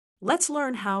Let's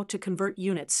learn how to convert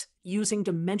units using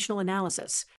dimensional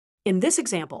analysis. In this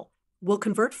example, we'll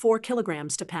convert 4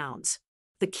 kilograms to pounds.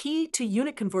 The key to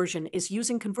unit conversion is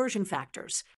using conversion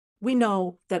factors. We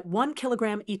know that 1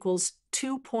 kilogram equals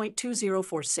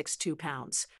 2.20462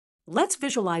 pounds. Let's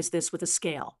visualize this with a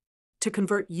scale. To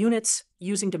convert units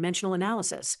using dimensional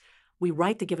analysis, we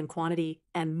write the given quantity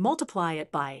and multiply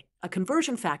it by a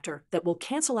conversion factor that will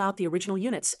cancel out the original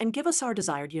units and give us our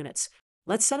desired units.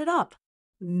 Let's set it up.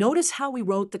 Notice how we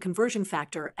wrote the conversion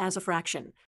factor as a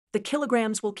fraction. The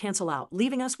kilograms will cancel out,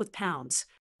 leaving us with pounds.